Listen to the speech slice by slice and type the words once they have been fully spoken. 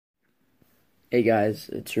Hey guys,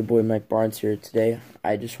 it's your boy Mike Barnes here today.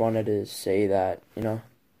 I just wanted to say that,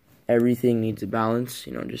 everything needs a balance,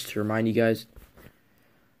 just to remind you guys.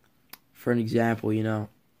 For an example,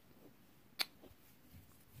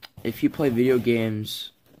 if you play video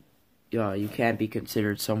games, you can't be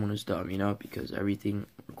considered someone who's dumb, because everything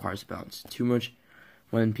requires balance. Too much,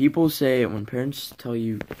 when parents tell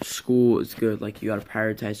you school is good, like you gotta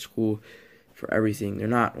prioritize school for everything, they're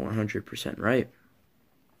not 100% right.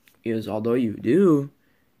 Is although you do,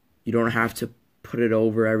 you don't have to put it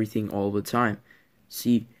over everything all the time.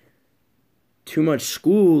 See, too much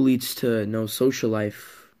school leads to no social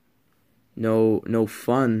life, no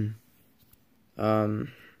fun. What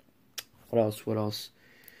else?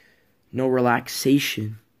 No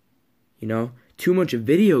relaxation. Too much of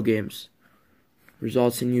video games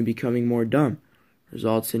results in you becoming more dumb.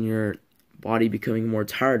 Results in your body becoming more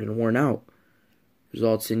tired and worn out.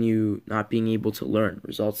 Results in you not being able to learn.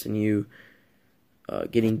 Results in you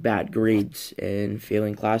getting bad grades and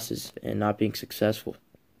failing classes and not being successful.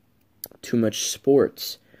 Too much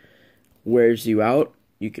sports wears you out.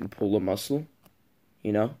 You can pull a muscle,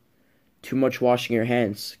 Too much washing your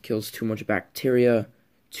hands kills too much bacteria.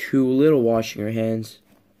 Too little washing your hands.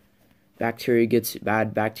 Bad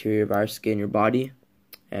bacteria, virus get in your body,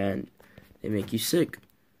 and they make you sick.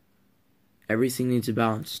 Everything needs a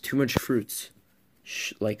balance. Too much fruits.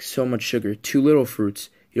 Like so much sugar. Too little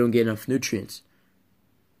fruits, you don't get enough nutrients.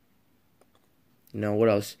 What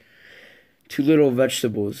else? Too little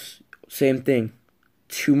vegetables, same thing.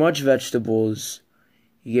 Too much vegetables,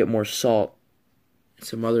 you get more salt and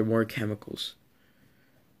some other more chemicals.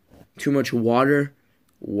 Too much water,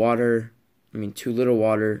 too little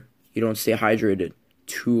water, you don't stay hydrated.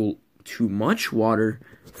 Too much water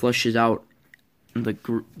flushes out the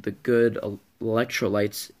good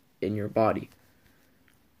electrolytes in your body.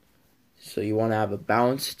 So you want to have a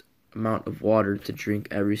balanced amount of water to drink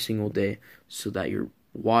every single day so that your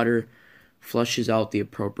water flushes out the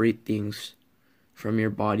appropriate things from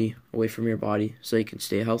your body, away from your body, so you can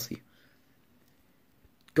stay healthy.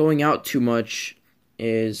 Going out too much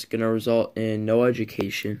is going to result in no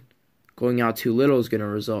education. Going out too little is going to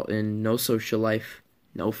result in no social life,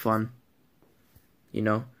 no fun,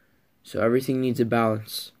 So everything needs a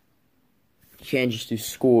balance. You can't just do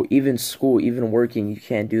school, even working, you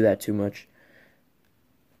can't do that too much.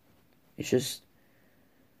 It's just,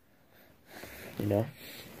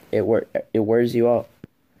 it wears you out.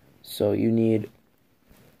 So you need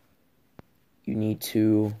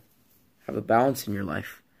to have a balance in your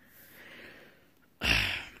life.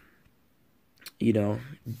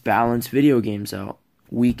 Balance video games out.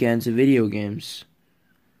 Weekends of video games.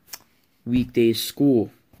 Weekdays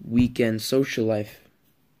school. Weekend social life.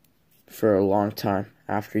 For a long time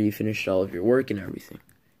after you finished all of your work and everything.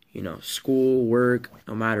 School, work,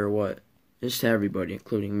 no matter what. Just to everybody,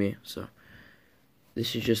 including me. So,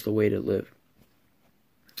 this is just the way to live.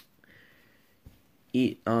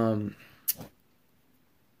 Too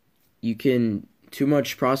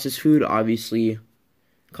much processed food obviously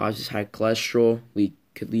causes high cholesterol,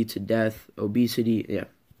 could lead to death, obesity,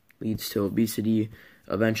 leads to obesity,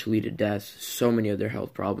 eventually to death, so many other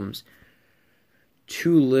health problems.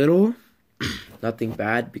 Too little, nothing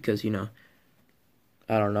bad, because, I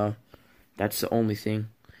don't know, that's the only thing.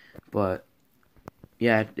 But,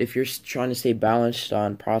 yeah, if you're trying to stay balanced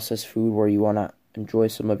on processed food where you want to enjoy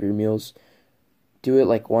some of your meals, do it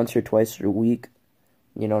like once or twice a week,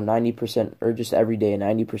 90%, or just every day,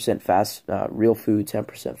 90% real food,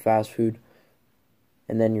 10% fast food.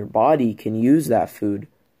 And then your body can use that food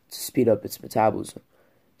to speed up its metabolism.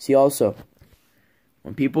 See, also,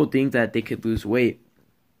 when people think that they could lose weight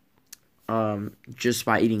just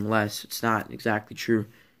by eating less, it's not exactly true.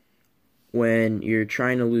 When you're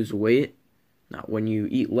trying to lose weight, when you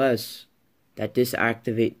eat less, that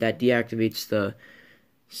deactivates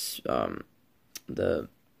the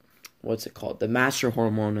what's it called? The master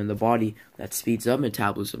hormone in the body that speeds up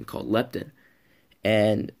metabolism, called leptin.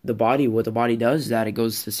 And what the body does is that it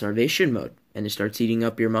goes to starvation mode and it starts eating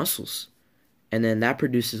up your muscles. And then that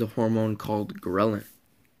produces a hormone called ghrelin.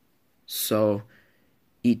 So,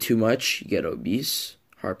 eat too much, you get obese,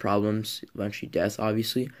 heart problems, eventually death,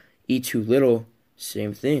 obviously. Eat too little,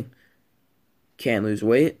 same thing. Can't lose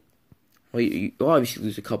weight. Well, you'll obviously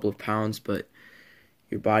lose a couple of pounds, but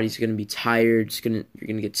your body's going to be tired. You're going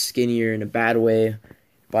to get skinnier in a bad way. Your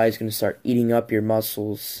body's going to start eating up your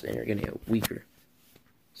muscles, and you're going to get weaker.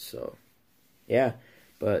 So, yeah.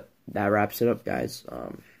 But that wraps it up, guys.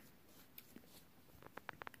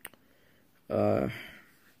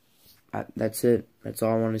 That's it. That's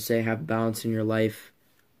all I want to say. Have balance in your life.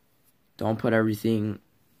 Don't put everything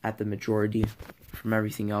at the majority from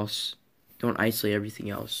everything else. Don't isolate everything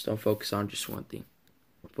else. Don't focus on just one thing.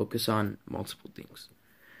 Focus on multiple things.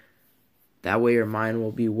 That way your mind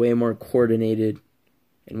will be way more coordinated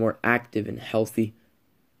and more active and healthy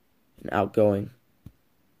and outgoing.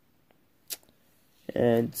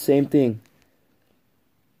 And same thing.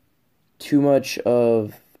 Too much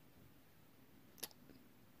of...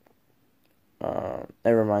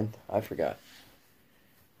 never mind. I forgot.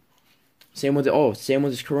 Same with this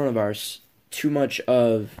coronavirus. Too much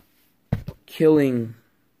of killing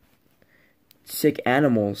sick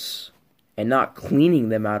animals and not cleaning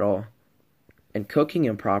them at all and cooking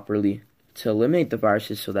them properly to eliminate the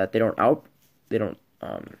viruses so that they don't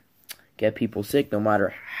get people sick, no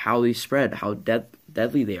matter how they spread, how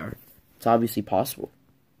deadly they are. It's obviously possible.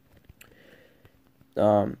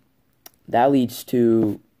 That leads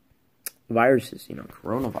to viruses,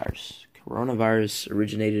 coronavirus. Coronavirus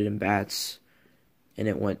originated in bats, and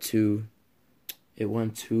it went to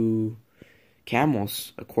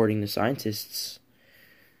camels, according to scientists.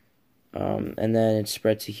 And then it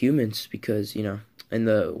spread to humans because, in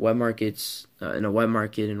the wet markets, in a wet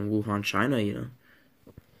market in Wuhan, China,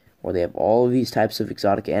 where they have all of these types of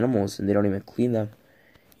exotic animals and they don't even clean them.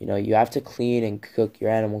 You have to clean and cook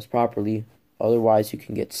your animals properly, otherwise you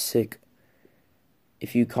can get sick.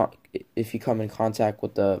 If you come in contact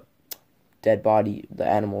with the dead body, the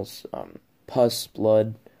animals, pus,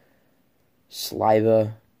 blood,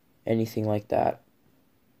 saliva, anything like that.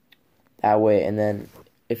 That way, and then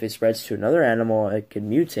if it spreads to another animal, it can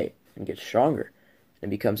mutate and get stronger and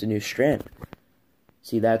becomes a new strand.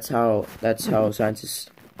 See, that's how scientists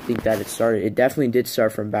think that it started. It definitely did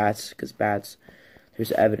start from bats, because bats,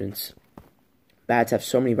 there's evidence. Bats have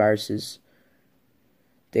so many viruses.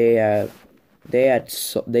 They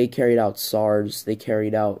carried out SARS, they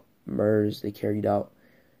carried out MERS, they carried out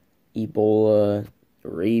Ebola,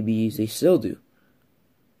 rabies, they still do.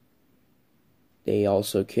 They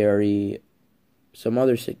also carry some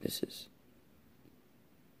other sicknesses.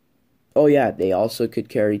 Oh yeah, they also could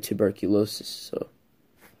carry tuberculosis, so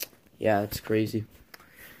yeah, it's crazy.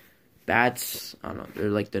 Bats, I don't know, they're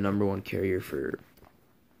like the #1 carrier for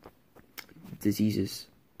diseases.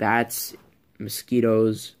 Bats,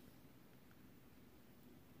 mosquitoes,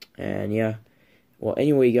 and yeah. Well,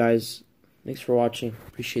 anyway, guys, thanks for watching.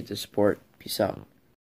 Appreciate the support. Peace out.